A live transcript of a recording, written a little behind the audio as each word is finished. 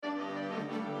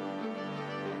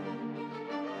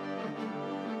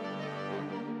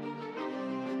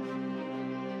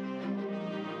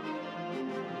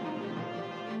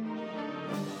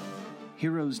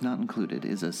Heroes Not Included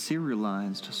is a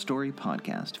serialized story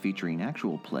podcast featuring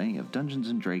actual play of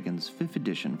Dungeons & Dragons 5th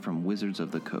edition from Wizards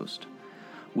of the Coast.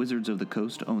 Wizards of the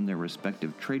Coast own their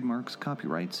respective trademarks,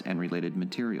 copyrights, and related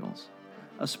materials.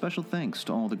 A special thanks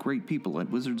to all the great people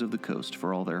at Wizards of the Coast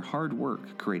for all their hard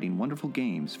work creating wonderful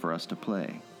games for us to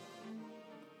play.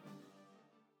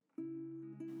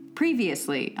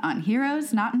 Previously on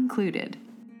Heroes Not Included.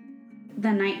 The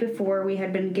night before, we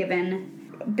had been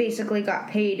basically got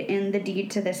paid in the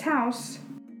deed to this house.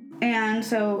 And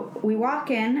so we walk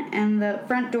in, and the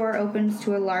front door opens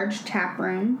to a large tap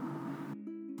room.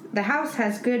 The house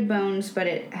has good bones, but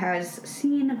it has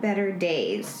seen better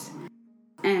days.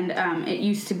 And it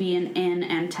used to be an inn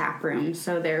and tap room.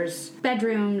 So there's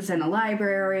bedrooms and a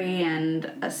library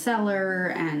and a cellar,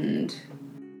 and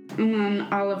then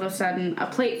all of a sudden a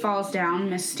plate falls down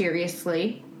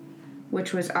mysteriously,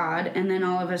 which was odd, and then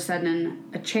all of a sudden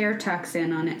a chair tucks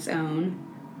in on its own,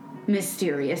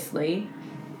 mysteriously,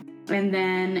 and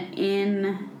then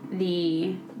in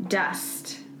the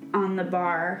dust on the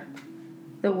bar,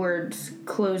 the words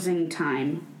 "closing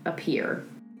time" appear.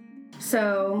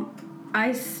 So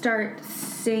I start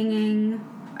singing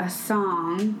a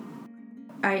song.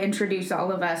 I introduce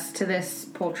all of us to this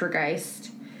poltergeist,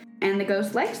 and the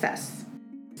ghost likes us.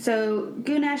 So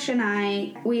Gunesh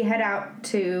and we head out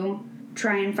to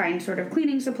try and find sort of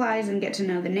cleaning supplies and get to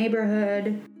know the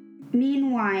neighborhood.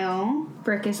 Meanwhile,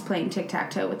 Brick is playing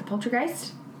tic-tac-toe with the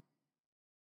poltergeist.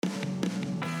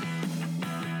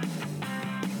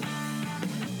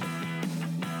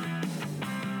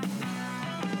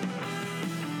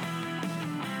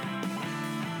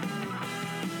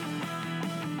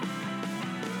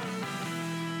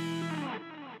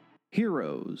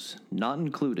 Heroes Not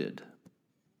Included.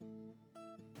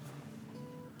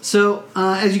 So,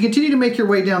 as you continue to make your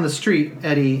way down the street,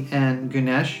 Eddie and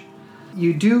Gunesh,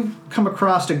 you do come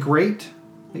across a grate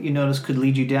that you notice could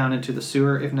lead you down into the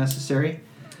sewer if necessary.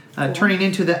 Turning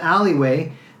into the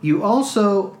alleyway, you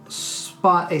also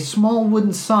spot a small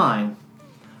wooden sign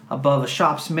above a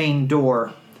shop's main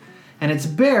door. And it's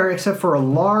bare except for a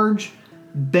large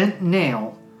bent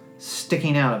nail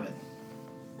sticking out of it.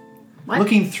 What?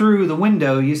 Looking through the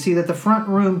window, you see that the front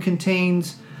room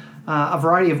contains a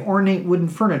variety of ornate wooden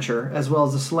furniture, as well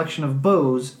as a selection of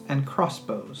bows and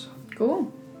crossbows.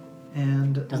 Cool.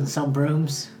 And Doesn't sell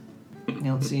brooms. you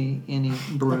don't see any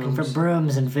brooms. Looking for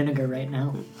brooms and vinegar right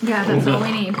now. Yeah, that's all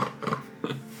we need.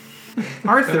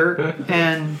 Arthur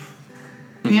and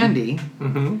Andy,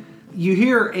 you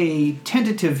hear a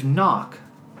tentative knock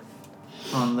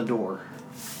on the door.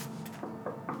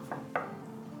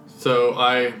 So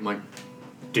I'm like,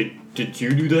 did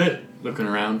you do that? Looking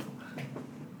around.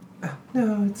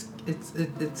 No,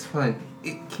 it's fine.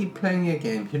 Keep playing your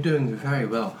game. You're doing very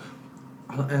well.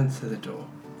 I'll answer the door.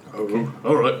 Okay.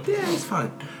 All right. Yeah, it's fine.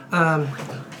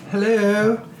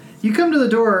 Hello? You come to the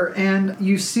door and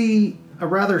you see a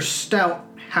rather stout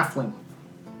halfling.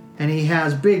 And he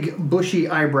has big bushy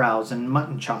eyebrows and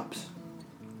mutton chops.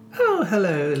 Oh,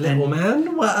 hello, little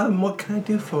man. What can I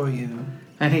do for you?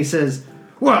 And he says,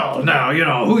 "Well, now,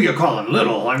 who you calling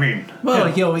little? I mean..." Well,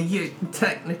 you're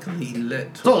technically little.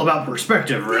 It's all about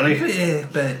perspective, really. Yeah,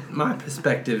 but my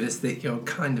perspective is that you're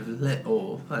kind of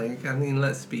little.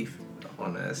 Let's be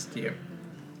honest here.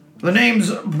 The name's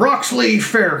Broxley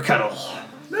Fairkettle.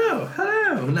 Oh,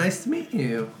 hello. Nice to meet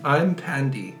you. I'm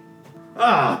Pandy.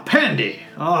 Ah, Pandy.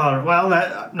 Oh,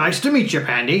 well, nice to meet you,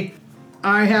 Pandy.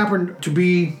 I happen to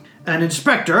be an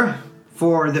inspector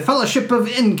for the Fellowship of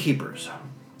Innkeepers.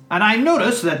 And I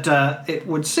noticed that it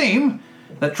would seem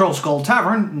that Trollskull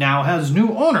Tavern now has new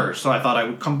owners, so I thought I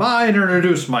would come by and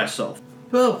introduce myself.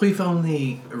 Well, we've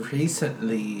only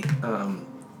recently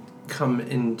come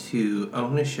into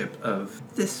ownership of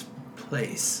this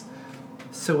place,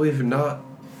 so we've not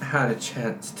had a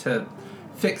chance to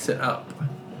fix it up.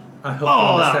 I hope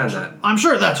you understand that. I'm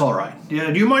sure that's all right. Yeah,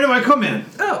 do you mind if I come in?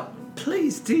 Oh,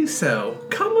 please do so.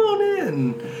 Come on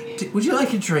in. Would you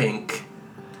like a drink?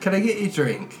 Can I get you a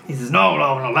drink? He says, No,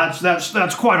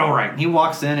 that's quite all right. He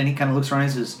walks in and he kind of looks around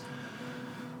and says,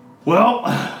 "Well,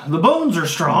 the bones are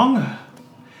strong.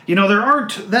 There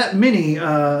aren't that many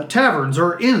taverns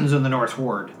or inns in the North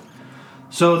Ward.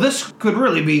 So this could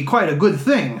really be quite a good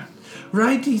thing."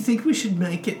 Right, do you think we should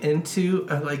make it into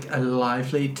a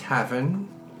lively tavern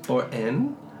or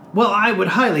inn? Well, I would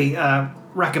highly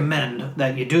recommend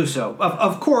that you do so.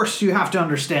 Of course, you have to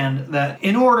understand that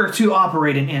in order to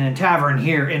operate an inn and tavern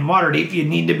here in Waterdeep, you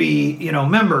need to be,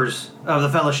 members of the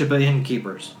Fellowship of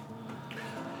Innkeepers.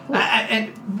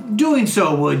 And doing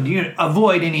so would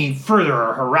avoid any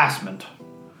further harassment.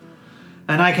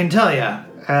 And I can tell you,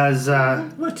 as...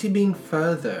 What do you mean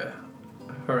further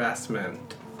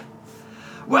harassment.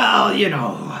 Well, you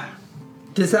know.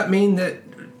 Does that mean that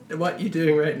what you're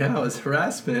doing right now is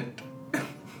harassment?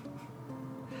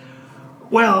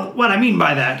 Well, what I mean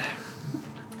by that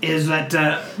is that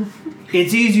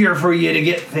it's easier for you to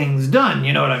get things done,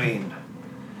 you know what I mean?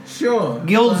 Sure.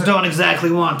 Guilds don't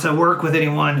exactly want to work with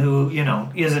anyone who,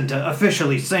 isn't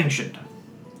officially sanctioned.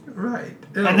 Right.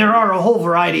 And there are a whole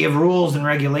variety of rules and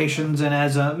regulations, and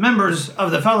as members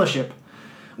of the Fellowship,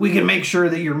 we can make sure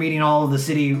that you're meeting all of the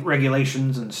city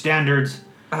regulations and standards.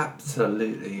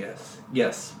 Absolutely, yes.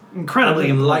 Yes. Incredibly I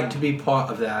would important. like to be part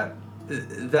of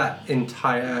that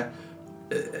entire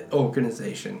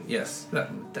organization. Yes,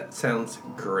 that sounds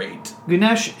great.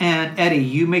 Ganesh and Eddie,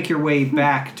 you make your way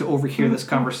back to overhear this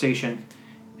conversation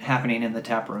happening in the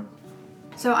tap room.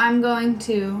 So I'm going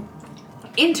to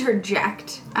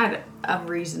interject at a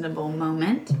reasonable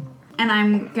moment, and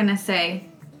I'm gonna say,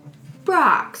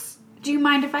 Brox, do you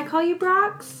mind if I call you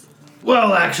Brox?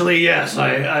 Well, actually, yes.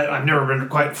 I've never been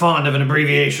quite fond of an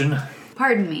abbreviation.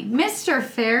 Pardon me, Mr.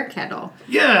 Fairkettle.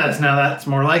 Yes, now that's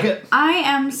more like it. I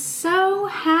am so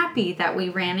happy that we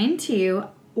ran into you.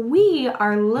 We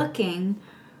are looking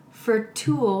for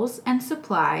tools and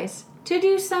supplies to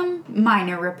do some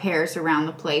minor repairs around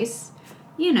the place,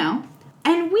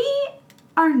 And we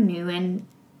are new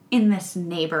in this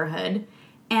neighborhood,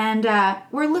 and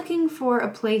we're looking for a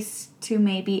place to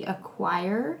maybe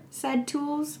acquire said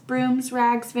tools, brooms,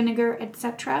 rags, vinegar,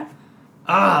 etc.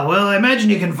 Ah, well, I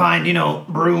imagine you can find,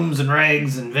 brooms and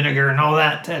rags and vinegar and all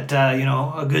that at,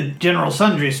 a good general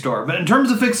sundry store. But in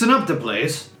terms of fixing up the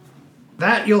place,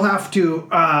 that you'll have to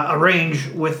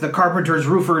arrange with the Carpenters,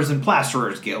 Roofers, and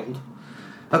Plasterers Guild.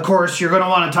 Of course, you're going to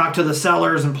want to talk to the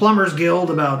Cellars and Plumbers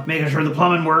Guild about making sure the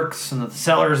plumbing works and that the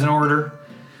cellar's in order.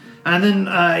 And then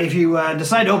if you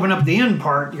decide to open up the inn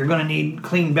part, you're going to need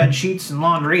clean bed sheets and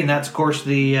laundry, and that's, of course,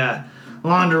 the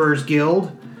Launderers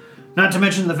Guild. Not to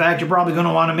mention the fact you're probably going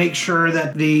to want to make sure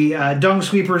that the Dung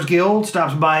Sweepers Guild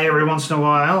stops by every once in a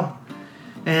while.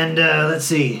 And let's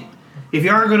see. If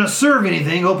you are going to serve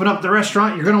anything, open up the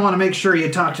restaurant, you're going to want to make sure you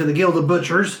talk to the Guild of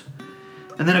Butchers.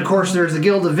 And then, of course, there's the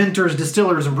Guild of Vintners,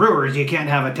 Distillers, and Brewers. You can't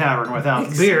have a tavern without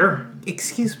beer.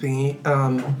 Excuse me,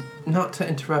 not to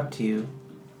interrupt you,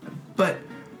 but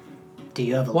Do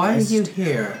you have a why list? are you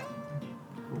here?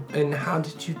 And how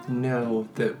did you know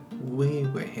that we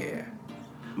were here?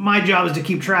 My job is to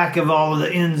keep track of all of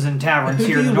the inns and taverns Who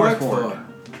here do in the you North work Fork. for?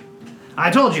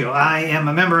 I told you, I am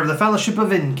a member of the Fellowship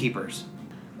of Innkeepers.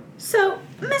 So,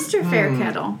 Mr.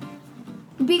 Fairkettle,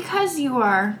 because you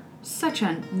are such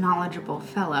a knowledgeable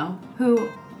fellow who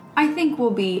I think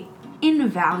will be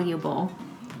invaluable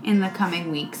in the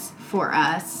coming weeks for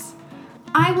us,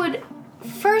 I would,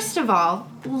 first of all,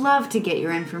 love to get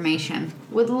your information.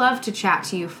 Would love to chat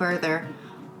to you further.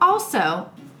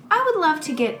 Also, I would love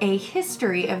to get a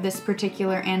history of this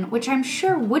particular inn, which I'm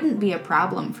sure wouldn't be a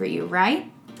problem for you,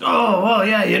 right? Oh, well,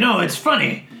 yeah, it's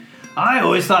funny. I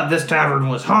always thought this tavern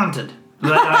was haunted.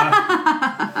 But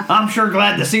I'm sure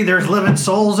glad to see there's living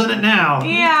souls in it now.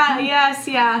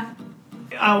 Yeah.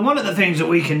 One of the things that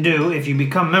we can do if you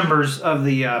become members of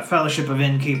the Fellowship of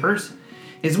Innkeepers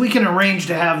is we can arrange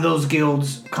to have those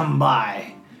guilds come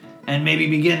by and maybe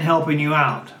begin helping you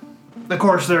out. Of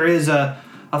course, there is a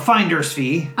finder's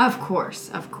fee. Of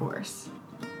course.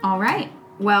 All right.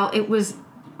 Well, it was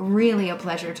really a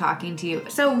pleasure talking to you.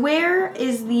 So where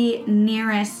is the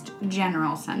nearest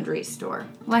general sundry store?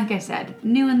 Like I said,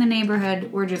 new in the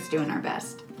neighborhood, we're just doing our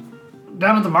best.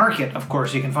 Down at the market, of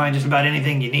course, you can find just about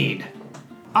anything you need.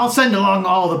 I'll send along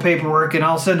all the paperwork, and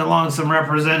I'll send along some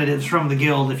representatives from the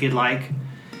guild if you'd like.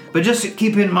 But just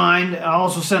keep in mind, I'll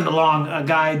also send along a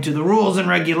guide to the rules and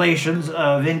regulations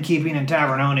of innkeeping and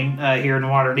tavern owning here in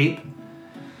Waterdeep.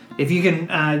 If you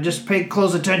can just pay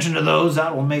close attention to those,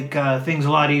 that will make things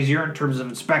a lot easier in terms of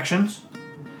inspections.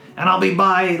 And I'll be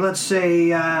by, let's say,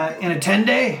 in a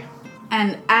 10-day.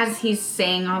 And as he's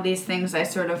saying all these things, I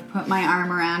sort of put my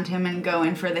arm around him and go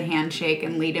in for the handshake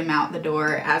and lead him out the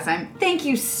door as thank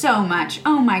you so much.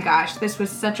 Oh my gosh, this was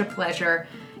such a pleasure.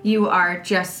 You are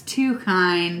just too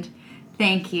kind.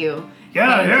 Thank you.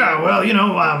 Yeah, well,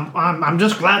 I'm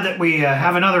just glad that we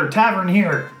have another tavern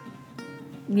here.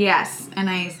 Yes, and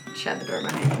I shut the door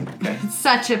behind him. Okay. It's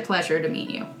such a pleasure to meet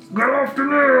you. Good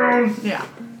afternoon! Yeah.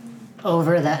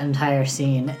 Over that entire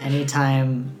scene,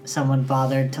 anytime someone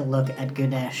bothered to look at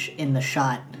Ganesh in the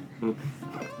shot,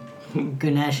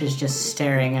 Ganesh is just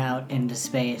staring out into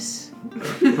space.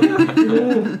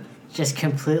 Just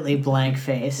completely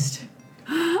blank-faced.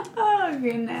 Oh,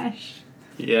 Ganesh.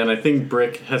 Yeah, and I think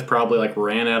Brick has probably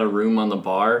ran out of room on the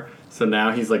bar, So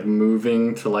now he's like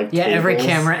moving to like Yeah, every tables.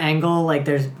 camera angle, like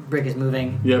there's brick is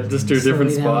moving. Yep, just do a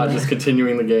different Slowly down spot, there. just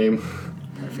continuing the game.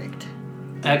 Perfect.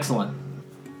 Excellent.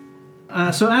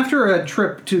 So after a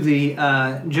trip to the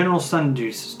General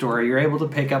Sundry store, you're able to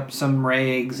pick up some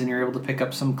rags, and you're able to pick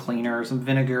up some cleaner, some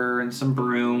vinegar, and some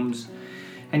brooms.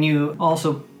 And you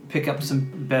also pick up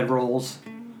some bedrolls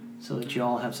so that you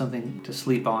all have something to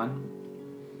sleep on.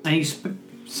 And you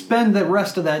spend the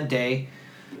rest of that day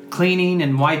cleaning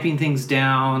and wiping things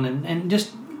down and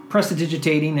just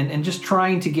prestidigitating and just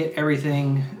trying to get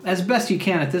everything as best you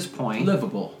can at this point.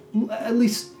 Livable. At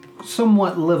least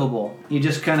somewhat livable. You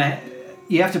just kind of,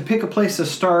 you have to pick a place to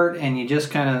start, and you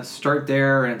just kind of start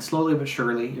there, and slowly but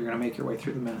surely you're going to make your way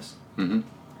through the mess. Mm-hmm.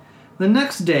 The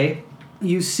next day,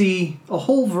 you see a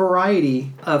whole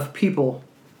variety of people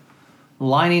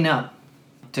lining up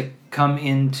to come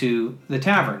into the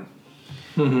tavern.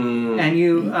 And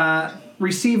you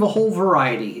receive a whole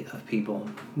variety of people.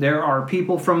 There are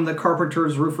people from the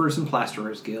Carpenters, Roofers, and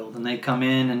Plasterers Guild, and they come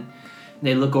in and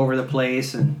they look over the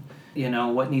place and, you know,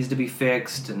 what needs to be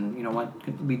fixed and, you know, what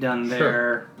could be done there.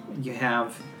 Sure. You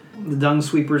have the Dung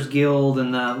Sweepers Guild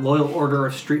and the Loyal Order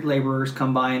of Street Laborers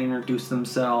come by and introduce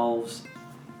themselves.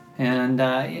 And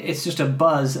it's just a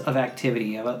buzz of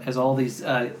activity as all these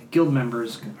guild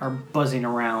members are buzzing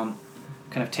around,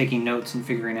 kind of taking notes and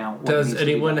figuring out what Does needs to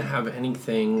be anyone done. have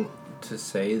anything to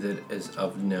say that is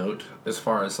of note as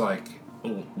far as like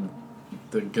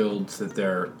the guilds that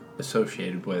they're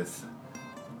associated with?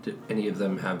 Do any of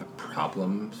them have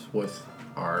problems with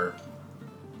our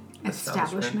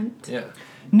Establishment? Yeah.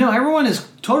 No, everyone is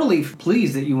totally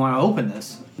pleased that you want to open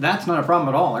this. That's not a problem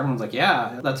at all. Everyone's like,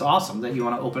 yeah, that's awesome that you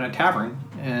want to open a tavern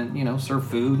and, you know, serve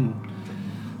food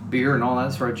and beer and all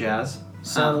that sort of jazz.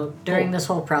 So during cool. this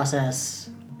whole process,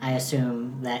 I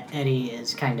assume that Eddie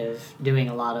is kind of doing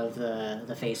a lot of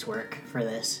the face work for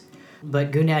this.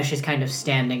 But Gunesh is kind of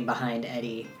standing behind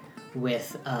Eddie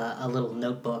with a little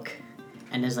notebook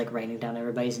and is like writing down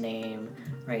everybody's name,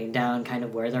 writing down kind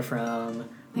of where they're from,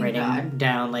 writing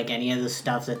down like any of the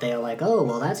stuff that they're like, oh,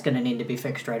 well, that's going to need to be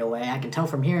fixed right away. I can tell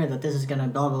from here that this is going to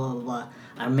blah, blah, blah, blah.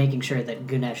 I'm making sure that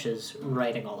Gunesh is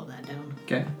writing all of that down.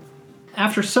 Okay.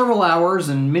 After several hours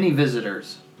and many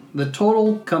visitors, the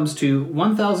total comes to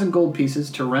 1,000 gold pieces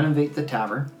to renovate the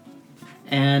tavern,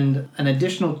 and an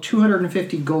additional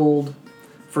 250 gold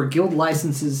for guild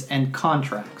licenses and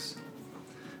contracts.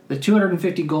 The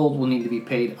 250 gold will need to be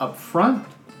paid up front,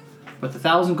 but the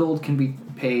 1,000 gold can be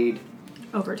paid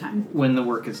Overtime. when the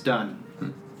work is done.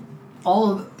 All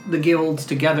of the guilds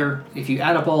together, if you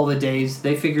add up all the days,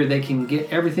 they figure they can get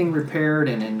everything repaired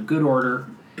and in good order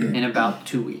in about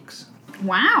 2 weeks.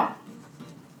 Wow.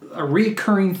 A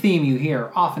recurring theme you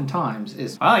hear oftentimes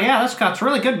is, oh yeah, this got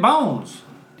really good bones.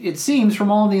 It seems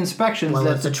from all the inspections Well,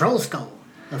 that it's a troll skull.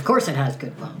 Of course it has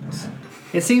good bones.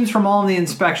 it seems from all the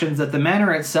inspections that the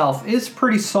manor itself is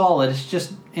pretty solid. It's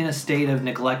just in a state of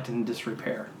neglect and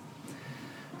disrepair.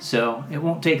 So it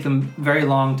won't take them very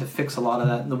long to fix a lot of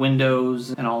that, the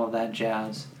windows and all of that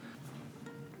jazz.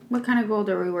 What kind of gold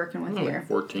are we working with here?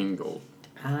 14 gold.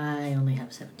 I only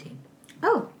have 17.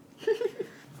 Oh.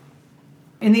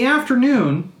 In the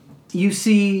afternoon, you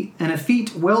see an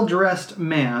effete, well-dressed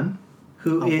man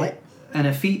who is what? an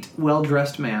effete,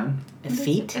 well-dressed man,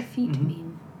 Effete? A feet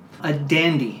mean. a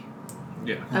dandy.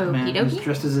 Yeah. Oh, Man who's okie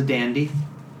dressed as a dandy.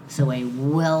 So a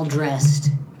well-dressed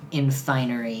in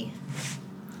finery.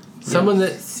 Someone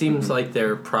that seems like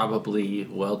they're probably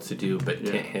well-to-do but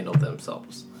can't handle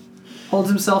themselves. Holds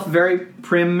himself very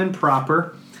prim and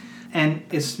proper, and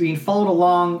is being followed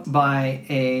along by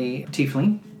a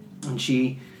tiefling. And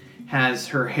she has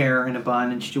her hair in a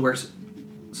bun, and she wears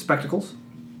spectacles.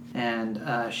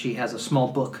 And she has a small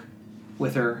book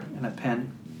with her and a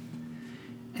pen.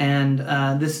 And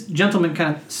this gentleman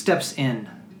kind of steps in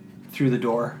through the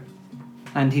door.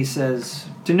 And he says,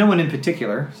 to no one in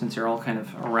particular, since you're all kind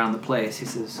of around the place, he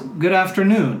says, "Good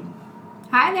afternoon."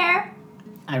 Hi there.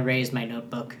 I raise my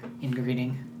notebook in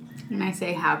greeting. And I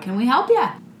say, how can we help you?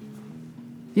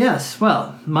 Yes,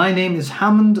 well, my name is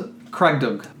Hammond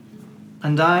Cragdug,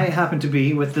 and I happen to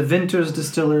be with the Vintners,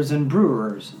 Distillers, and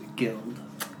Brewers Guild.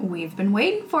 We've been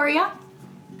waiting for you.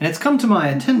 And it's come to my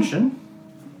attention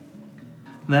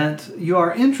that you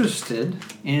are interested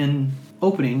in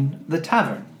opening the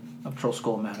tavern of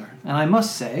Trollskull Manor. And I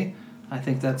must say, I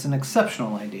think that's an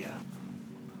exceptional idea.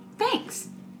 Thanks.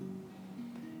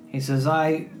 He says,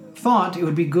 I thought it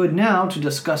would be good now to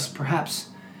discuss perhaps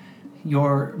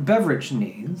your beverage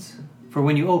needs for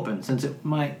when you open, since it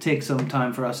might take some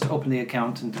time for us to open the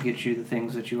account and to get you the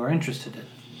things that you are interested in.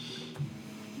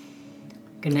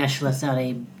 Ganesh lets out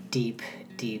a deep,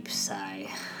 deep sigh.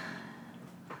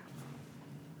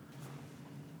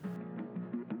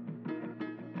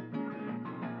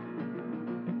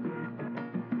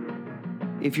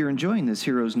 If you're enjoying this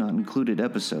Heroes Not Included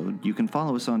episode, you can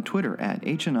follow us on Twitter at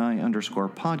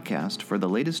HNI_podcast for the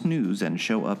latest news and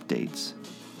show updates.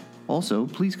 Also,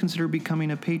 please consider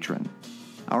becoming a patron.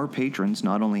 Our patrons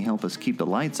not only help us keep the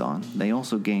lights on, they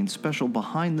also gain special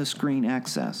behind-the-screen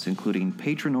access, including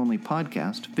patron-only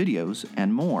podcast, videos,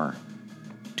 and more.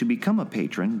 To become a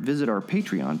patron, visit our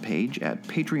Patreon page at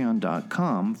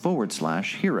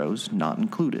patreon.com/Heroes Not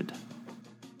Included.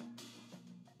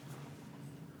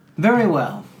 Very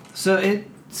well. So it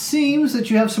seems that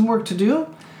you have some work to do,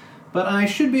 but I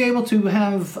should be able to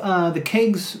have the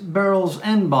kegs, barrels,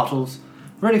 and bottles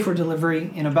ready for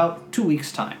delivery in about 2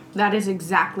 weeks' time. That is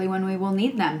exactly when we will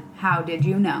need them. How did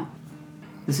you know?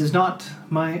 This is not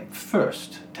my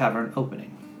first tavern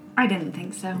opening. I didn't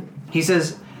think so. He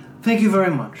says, "Thank you very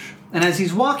much." And as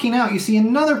he's walking out, you see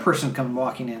another person come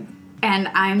walking in. And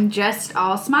I'm just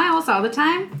all smiles all the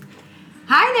time.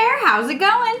 Hi there, how's it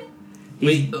going?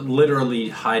 We literally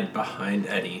hide behind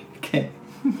Eddie. Okay.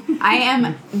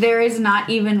 There is not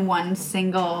even one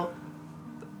single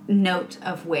note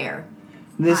of where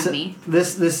This on me.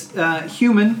 this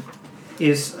human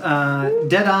is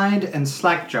dead-eyed and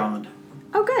slack-jawed,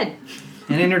 Oh, good.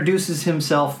 and introduces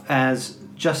himself as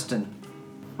Justin.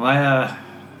 My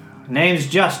name's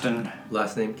Justin.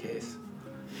 Last name Case.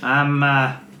 I'm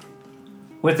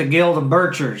with the Guild of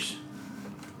Birchers,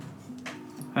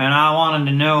 and I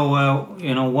wanted to know,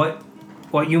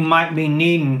 what you might be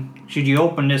needing should you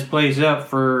open this place up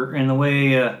for in the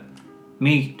way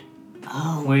meat.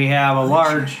 Oh, We have a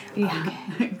large. Yeah.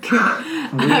 We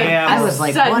have. I was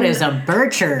like, Sudden- what is a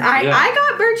bircher? I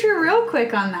got Bircher real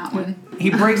quick on that one. He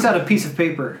breaks out a piece of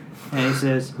paper and he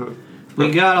says,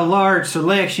 "We got a large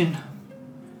selection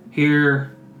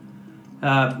here: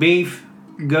 beef,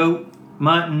 goat,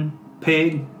 mutton,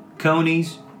 pig,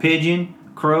 conies, pigeon,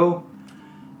 crow,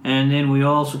 and then we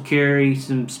also carry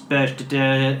some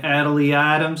specialty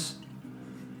items: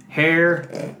 hare,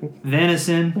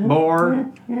 venison, boar,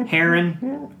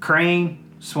 heron, crane,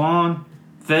 swan,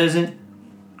 pheasant,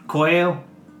 quail,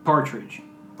 partridge."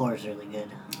 Boar's really good.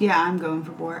 Yeah, I'm going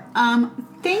for boar.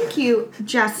 Thank you,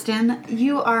 Justin.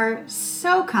 You are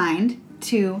so kind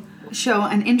to show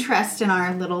an interest in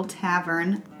our little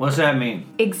tavern. What's that mean?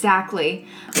 Exactly.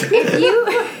 If you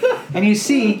And you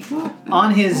see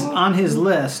on his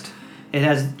list, it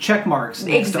has check marks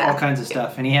next to all Exactly. kinds of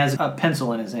stuff, and he has a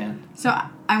pencil in his hand. So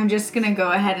I'm just gonna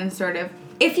go ahead and sort of,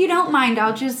 if you don't mind,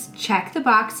 I'll just check the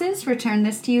boxes, return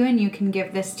this to you, and you can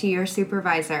give this to your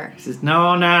supervisor. He says,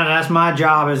 No, that's my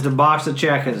job is to box the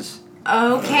checkers.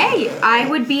 Okay, I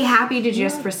would be happy to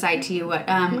just recite to you what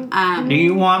Do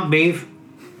you want beef?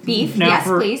 beef. Now Yes,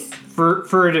 for, please.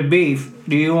 For the beef,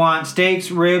 do you want steaks,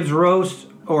 ribs, roast,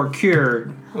 or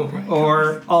cured?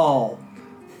 Or all?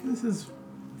 This is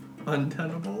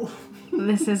untenable.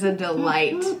 This is a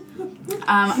delight.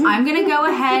 I'm gonna go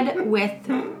ahead with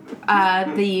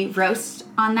the roast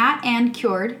on that and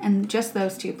cured, and just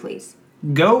those two, please.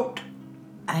 Goat?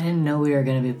 I didn't know we were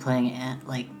going to be playing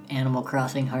Animal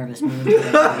Crossing Harvest Moon.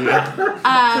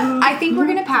 I think we're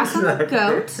gonna pass on the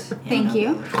goat. Thank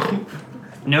you.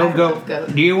 No I goat. love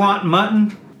goat. Do you want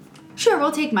mutton? Sure,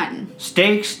 we'll take mutton.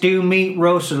 Steak, stew meat,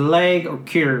 roasted leg, or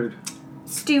cured?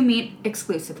 Stew meat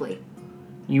exclusively.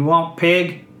 You want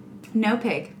pig? No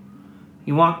pig.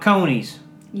 You want conies?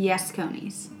 Yes,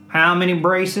 conies. How many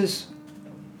braces?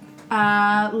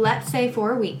 Let's say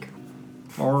for a week.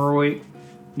 Or a week?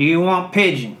 Do you want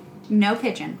pigeon? No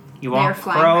pigeon. You want They're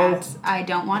flying crow? bats. I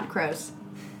don't want crows.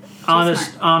 On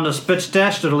smart. the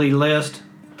specialty list,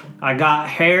 I got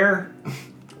hare,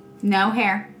 No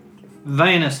hair.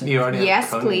 venison. You already have Yes,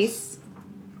 conies? please.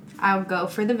 I'll go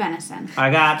for the venison.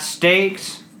 I got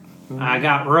steaks. I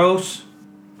got roast.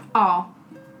 All.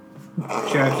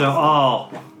 Sure, so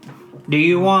all. Do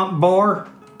you want boar?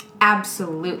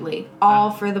 Absolutely.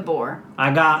 All for the boar.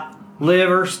 I got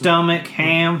liver, stomach,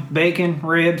 ham, bacon,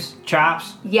 ribs,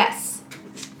 chops. Yes.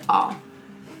 All.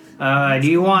 Do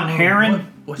you want heron?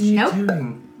 What's she Nope.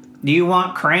 doing? Do you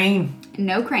want crane?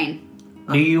 No crane.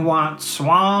 Do you want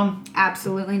swan?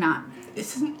 Absolutely not.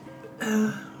 Isn't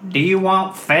Do you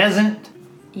want pheasant?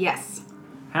 Yes.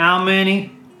 How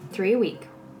many? 3 a week.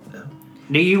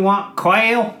 Do you want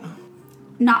quail?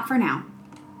 Not for now.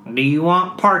 Do you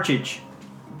want partridge?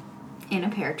 In a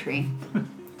pear tree.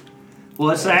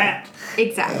 What's that?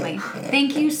 Exactly.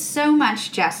 Thank you so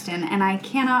much, Justin, and I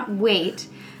cannot wait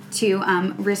to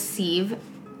receive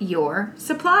your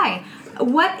supply.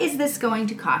 What is this going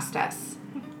to cost us?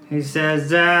 He says,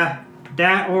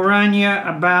 that will run you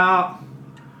about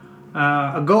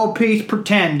a gold piece per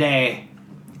 10 day.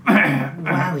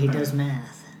 Wow, he does math.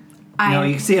 No,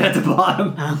 you can see it at the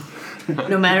bottom.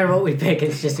 No matter what we pick,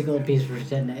 it's just a gold piece for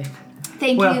 10 day.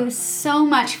 Thank Well, you so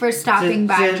much for stopping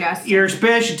by, Justin. Your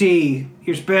specialty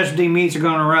meats are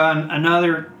going to run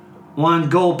another 1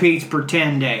 gold piece per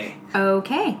 10 day.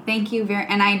 Okay, thank you very.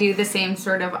 And I do the same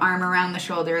sort of arm around the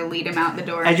shoulder, lead him out the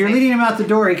door. As you're leading him out the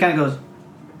door, he kind of goes,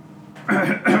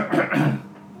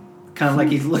 kind of like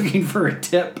he's looking for a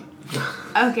tip.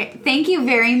 Okay, thank you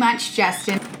very much,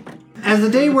 Justin. As the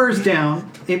day wears down,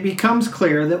 it becomes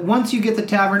clear that once you get the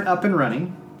tavern up and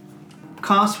running,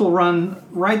 costs will run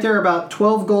right there about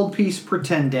 12 gold piece per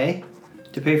 10 day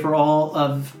to pay for all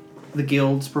of the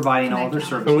guilds providing all their And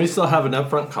services, we still have an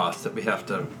upfront cost that we have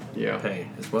to Yeah. pay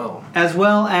as well. as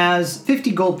well as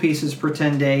 50 gold pieces per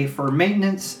 10 day for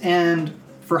maintenance and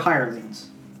for hirelings,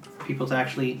 people to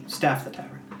actually staff the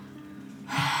tavern.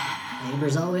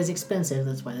 Labor's always expensive,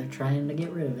 that's why they're trying to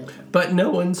get rid of it. But no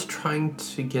one's trying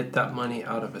to get that money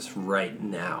out of us right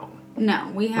now.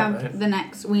 No, we have Alright. the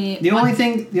next. The only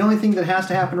thing that has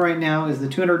to happen right now is the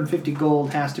 250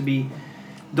 gold has to be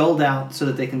doled out so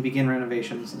that they can begin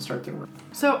renovations and start their work.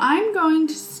 So I'm going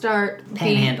to start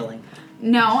Panhandling.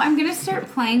 No, I'm going to start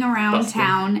playing around Busking.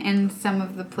 town in some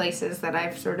of the places that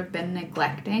I've sort of been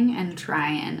neglecting and try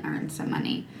and earn some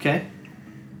money. Okay?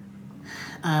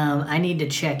 I need to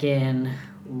check in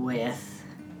with...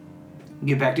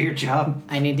 Get back to your job.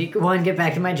 I need to, one, get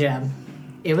back to my job.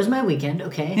 It was my weekend,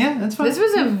 okay? Yeah, that's fine. This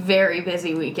was a very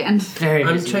busy weekend. Very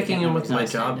I'm busy checking weekend, in with my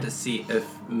exhausted. job to see if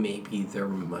maybe there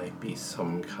might be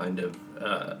some kind of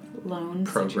Loan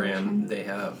program situation. they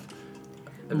have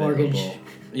Mortgage. available.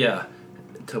 Yeah,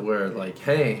 to where like,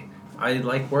 hey, I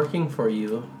like working for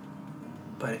you,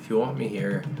 but if you want me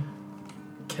here,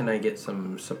 can I get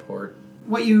some support?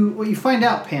 What you find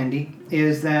out, Pandy,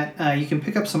 is that you can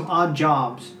pick up some odd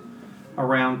jobs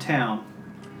around town.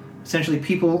 Essentially,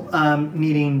 people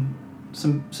needing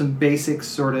some basic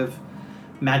sort of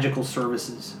magical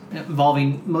services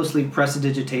involving mostly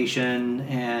prestidigitation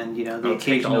and the I'll take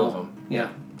occasional all of them. yeah,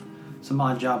 some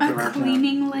odd jobs A around town.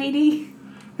 cleaning lady?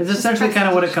 It's essentially kind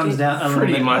of what it comes down a little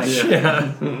Pretty bit much, like.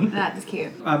 yeah. That's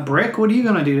cute. Brick, what are you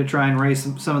gonna do to try and raise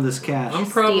some of this cash? I'm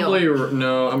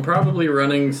probably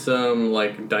running some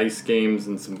like dice games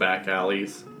and some back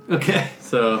alleys. Okay,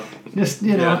 So just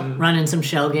yeah, Running some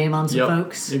shell game on some yep,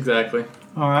 folks. exactly.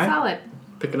 all right. Solid.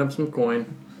 Picking up some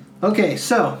coin. Okay,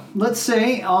 so let's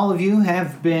say all of you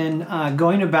have been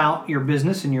going about your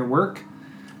business and your work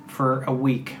for a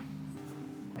week.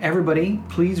 Everybody,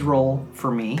 please roll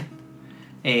for me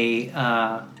a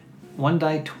 1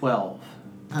 die 12.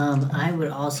 I would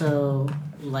also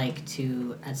like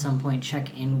to, at some point,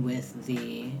 check in with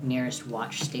the nearest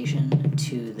watch station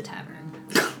to the tavern.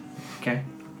 Okay.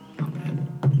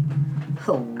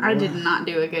 Oh, I did not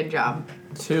do a good job.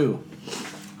 2.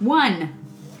 1.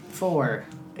 4.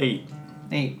 8.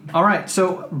 8. All right,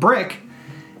 so Brick,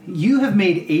 you have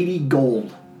made 80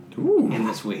 gold in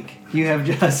this week. You have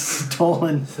just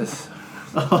stolen, This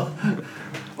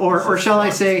or shall I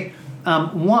say,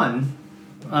 won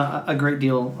a great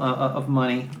deal of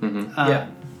money. yeah.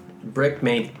 Brick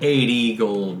made 80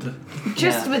 gold.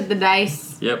 Just Yeah. with the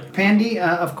dice. Yep. Pandy,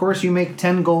 of course, you make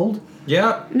 10 gold.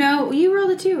 Yeah, No, you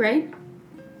rolled a 2, right?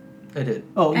 I did.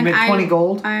 Oh, you made 20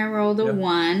 gold. I rolled a Yep.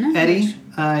 1. Eddie,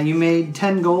 you made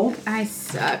 10 gold. I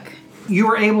suck. You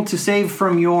were able to save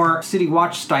from your city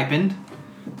watch stipend,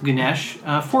 Ganesh,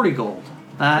 40 gold.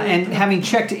 And having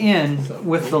checked in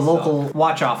with the local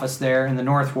watch office there in the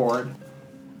North Ward,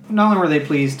 not only were they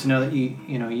pleased to know that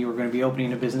you were going to be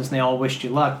opening a business and they all wished you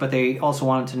luck, but they also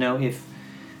wanted to know if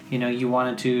you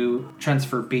wanted to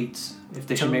transfer beats, if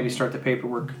they should maybe start the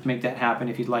paperwork to make that happen,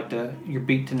 if you'd like your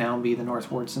beat to now be the North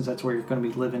Ward, since that's where you're going to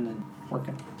be living and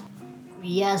working.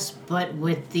 Yes, but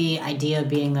with the idea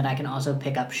being that I can also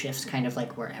pick up shifts kind of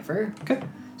like wherever. Okay.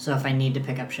 So if I need to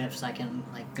pick up shifts, I can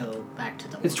go back to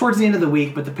the... It's towards the end of the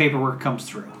week, but the paperwork comes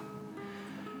through.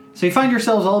 So you find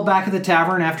yourselves all back at the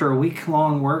tavern after a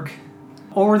week-long work.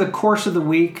 Over the course of the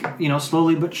week,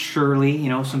 slowly but surely,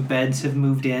 some beds have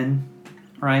moved in,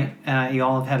 right? You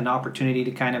all have had an opportunity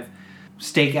to kind of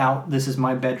stake out, this is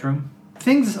my bedroom.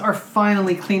 Things are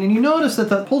finally clean, and you notice that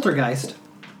the poltergeist,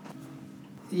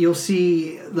 you'll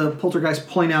see the poltergeist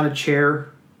pulling out a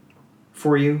chair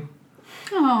for you.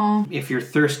 Oh. If you're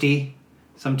thirsty,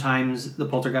 sometimes the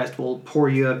poltergeist will pour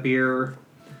you a beer.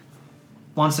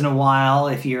 Once in a while,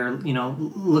 if you're,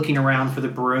 looking around for the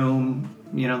broom,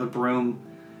 the broom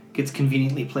gets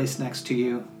conveniently placed next to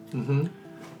you. Mm-hmm.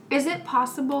 Is it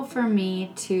possible for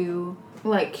me to,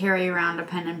 carry around a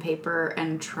pen and paper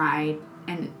and try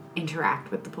and interact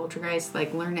with the poltergeist?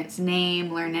 Learn its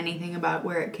name, learn anything about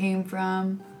where it came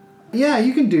from? Yeah,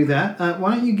 you can do that.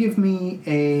 Why don't you give me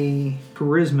a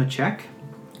charisma check?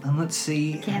 And let's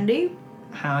see Candy?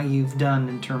 how you've done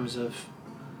in terms of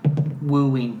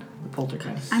wooing the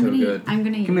poltergeist. I'm good.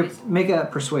 gonna use. Make a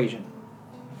persuasion.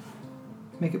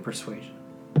 Make it persuasion.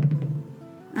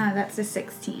 That's a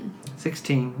 16.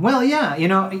 16. Well, yeah,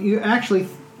 you actually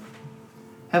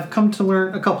have come to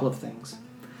learn a couple of things.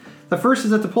 The first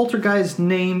is that the poltergeist's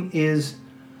name is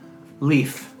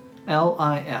Leaf.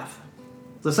 L-I-F.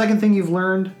 The second thing you've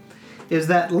learned is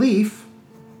that Leaf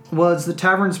was the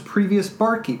tavern's previous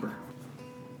barkeeper.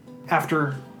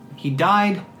 After he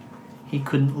died, he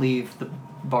couldn't leave the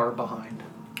bar behind.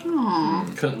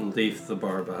 Aww. Couldn't leave the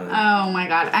bar behind. Oh my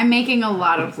god, I'm making a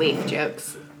lot of Leaf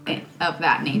jokes of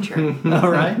that nature. All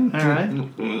right, all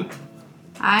right.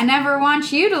 I never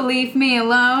want you to leave me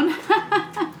alone.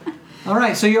 All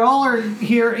right, so you all are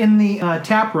here in the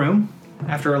tap room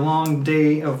after a long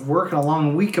day of work and a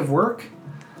long week of work.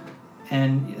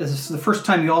 And this is the first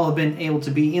time you all have been able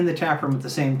to be in the tap room at the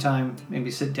same time, maybe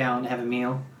sit down and have a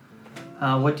meal.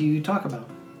 What do you talk about?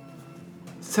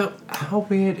 So, how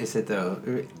weird is it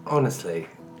though? Honestly,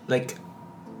 like,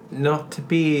 not to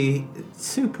be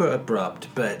super abrupt,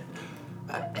 but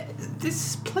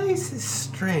this place is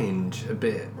strange a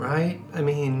bit, right? I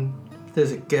mean,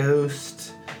 there's a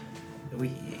ghost.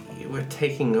 We're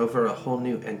taking over a whole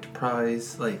new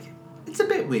enterprise. Like, it's a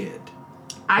bit weird.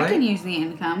 I Right? can use the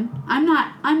income. I'm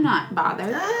not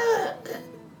bothered.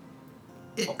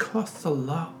 It costs a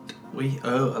lot. We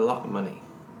owe a lot of money.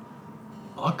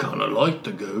 I kind of like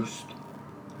the ghost.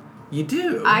 You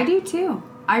do? I do too.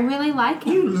 I really like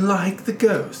him. You like the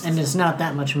ghost? And it's not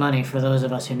that much money for those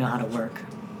of us who know how to work.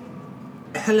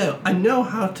 Hello, I know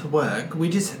how to work. We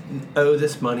just owe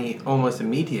this money almost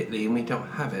immediately and we don't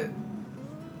have it.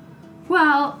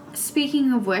 Well,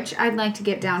 speaking of which, I'd like to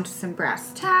get down to some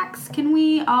brass tacks. Can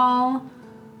we all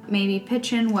maybe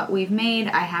pitch in what we've made?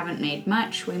 I haven't made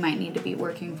much. We might need to be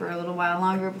working for a little while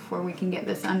longer before we can get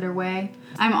this underway.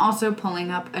 I'm also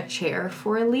pulling up a chair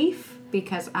for Leaf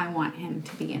because I want him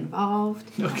to be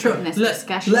involved in this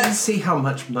discussion. Let's see how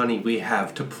much money we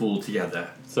have to pool together.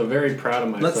 So very proud of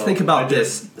myself. Let's think about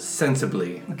this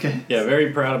sensibly. Okay. Yeah,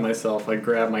 very proud of myself. I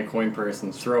grab my coin purse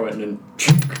and throw it, and then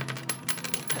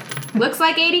Looks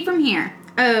like 80 from here.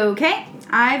 Okay,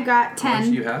 I've got 10. How much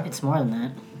do you have? It's more than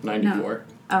that. 94.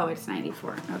 Oh, it's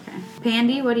 94. Okay.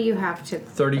 Pandy, what do you have to...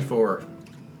 34.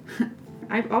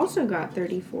 I've also got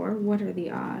 34. What are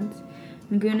the odds?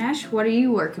 Gunesh, what are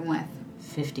you working with?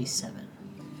 57.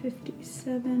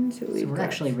 57. So we've So we're got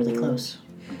actually really 4. close.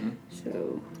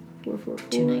 So 444.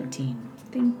 219.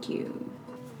 Thank you.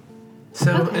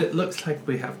 So Okay. it looks like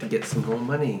we have to get some more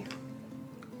money.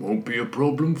 Won't be a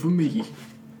problem for me.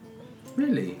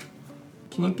 Really?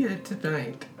 Can you get it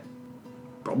tonight?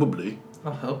 Probably.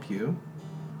 I'll help you.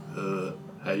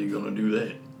 How you gonna do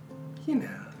that? You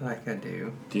know, like I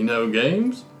do. Do you know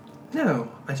games?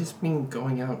 No, I just mean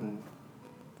going out and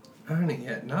earning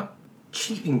it, not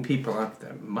cheating people out of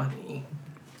their money.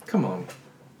 Come on.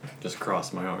 Just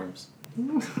cross my arms.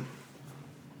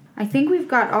 I think we've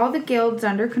got all the guilds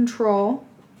under control.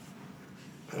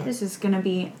 This is gonna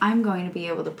be... I'm going to be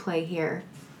able to play here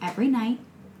every night.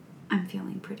 I'm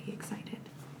feeling pretty excited.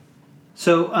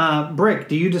 So, Brick,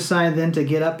 do you decide then to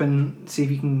get up and see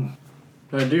if you can...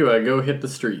 I do. I go hit the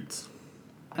streets.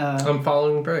 I'm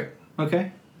following Brick.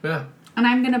 Okay. Yeah. And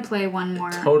I'm gonna play one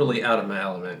more... Totally out of my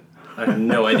element. I have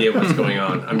no idea what's going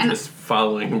on. I'm just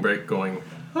following Brick going,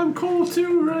 I'm cool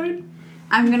too, right?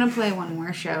 I'm gonna play one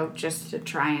more show just to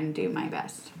try and do my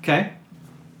best. Okay.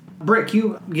 Brick,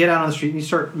 you get out on the street and you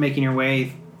start making your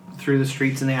way through the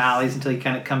streets and the alleys until you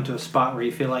kind of come to a spot where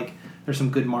you feel like there's some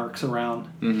good marks around.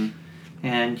 Mm-hmm.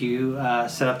 And you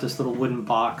set up this little wooden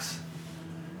box,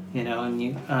 and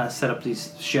you set up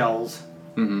these shells.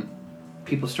 Mm-hmm.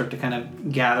 People start to kind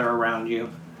of gather around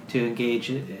you to engage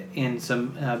in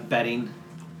some betting.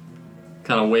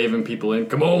 Kind of waving people in.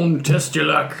 Come on, test your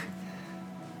luck.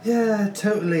 Yeah,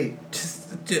 totally. Just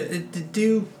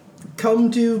come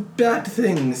do bad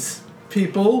things,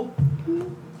 people.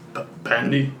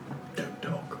 Pandy, don't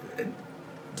talk.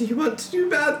 Do you want to do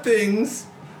bad things?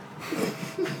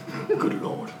 Good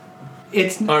lord.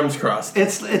 It's Arms crossed.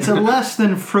 It's a less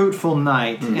than fruitful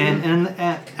night, and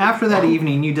after that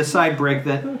evening, you decide, Brick,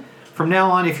 that from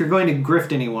now on, if you're going to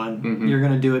grift anyone, you're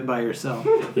going to do it by yourself.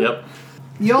 Yep.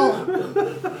 You'll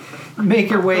make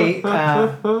your way.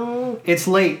 It's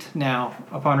late now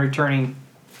upon returning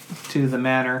to the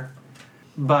manor,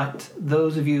 but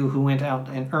those of you who went out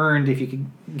and earned, if you could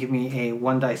give me a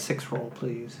 1d6 roll,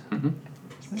 please.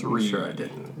 3. Sure I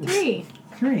didn't. 3.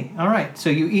 3. All right. So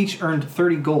you each earned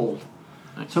 30 gold.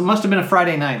 So it must have been a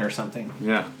Friday night or something,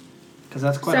 Yeah. because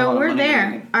that's quite a lot So of we're money.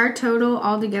 there. Our total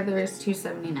altogether is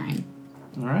 279.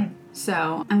 All right.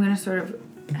 So I'm going to sort of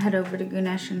head over to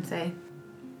Gunesh and say,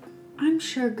 I'm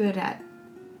sure good at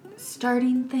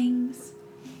starting things,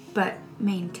 but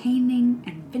maintaining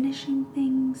and finishing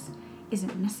things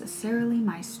isn't necessarily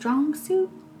my strong suit.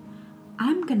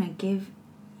 I'm going to give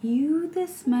you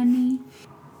this money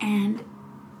and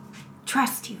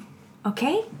trust you,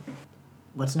 okay?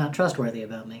 What's not trustworthy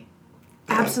about me?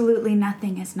 Absolutely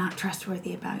nothing is not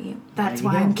trustworthy about you. That's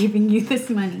There you why go. I'm giving you this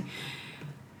money.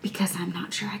 Because I'm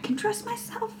not sure I can trust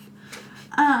myself.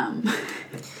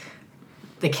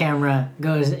 The camera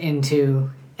goes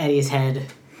into Eddie's head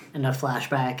in a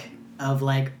flashback of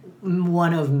like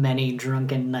one of many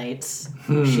drunken nights.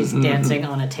 She's dancing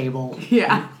on a table.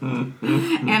 Yeah.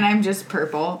 And I'm just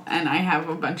purple, and I have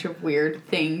a bunch of weird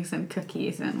things and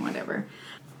cookies and whatever.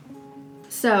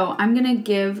 So I'm going to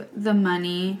give the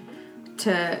money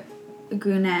to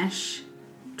Gunesh,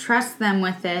 trust them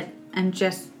with it, and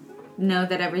just know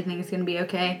that everything is going to be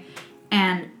okay.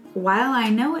 And while I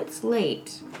know it's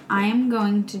late, I am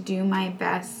going to do my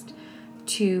best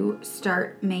to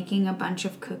start making a bunch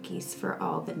of cookies for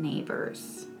all the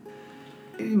neighbors.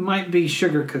 It might be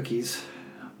sugar cookies,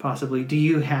 possibly. Do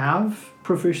you have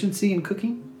proficiency in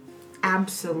cooking?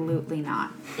 Absolutely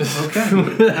not. Okay.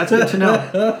 That's good to know.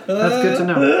 That's good to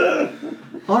know.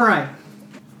 All right.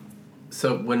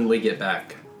 So when we get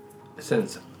back,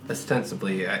 since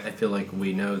ostensibly I feel like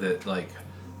we know that like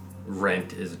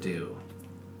rent is due,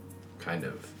 kind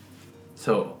of.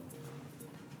 So,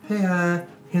 hey,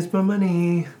 here's my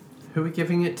money. Who are we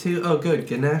giving it to? Oh, good,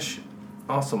 Ganesh.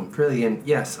 Awesome, brilliant.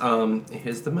 Yes,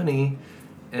 here's the money,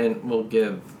 and we'll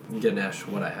give Ganesh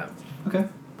what I have. Okay.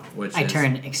 Which I is,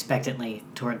 turn expectantly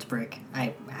towards Brick.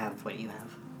 I have what you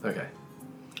have. Okay.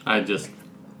 I just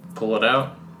pull it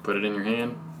out, put it in your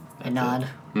hand. I nod.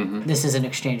 Mm-hmm. This is an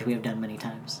exchange we have done many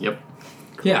times. Yep.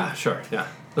 Yeah, sure, yeah.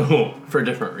 For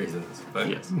different reasons, but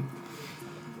Yes.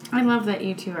 I love that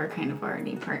you two are kind of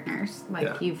already partners. Like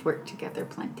Yeah. you've worked together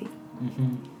plenty.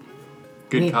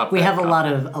 Good cop. We bad have a cop.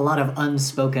 lot of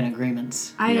unspoken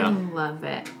agreements. I Yeah. love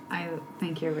it. I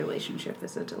think your relationship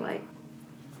is a delight.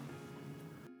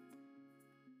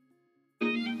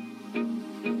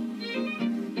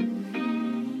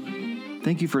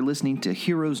 Thank you for listening to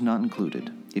Heroes Not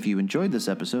Included. If you enjoyed this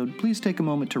episode, please take a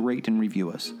moment to rate and review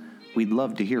us. We'd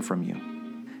love to hear from you.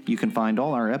 You can find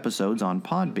all our episodes on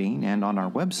Podbean and on our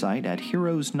website at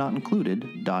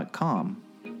heroesnotincluded.com.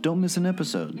 Don't miss an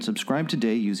episode. Subscribe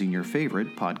today using your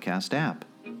favorite podcast app.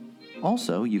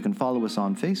 Also, you can follow us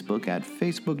on Facebook at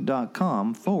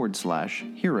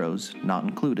facebook.com/Heroes Not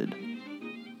Included.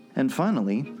 And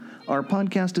finally, our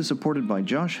podcast is supported by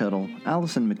Josh Heddle,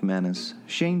 Allison McManus,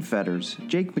 Shane Fetters,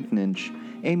 Jake McNinch,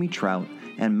 Amy Trout,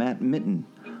 and Matt Mitten,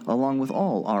 along with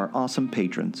all our awesome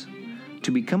patrons.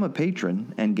 To become a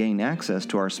patron and gain access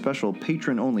to our special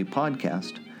patron-only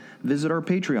podcast, visit our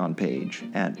Patreon page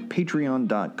at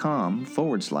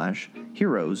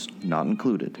patreon.com/Heroes Not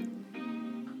Included.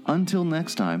 Until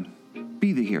next time,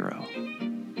 be the hero.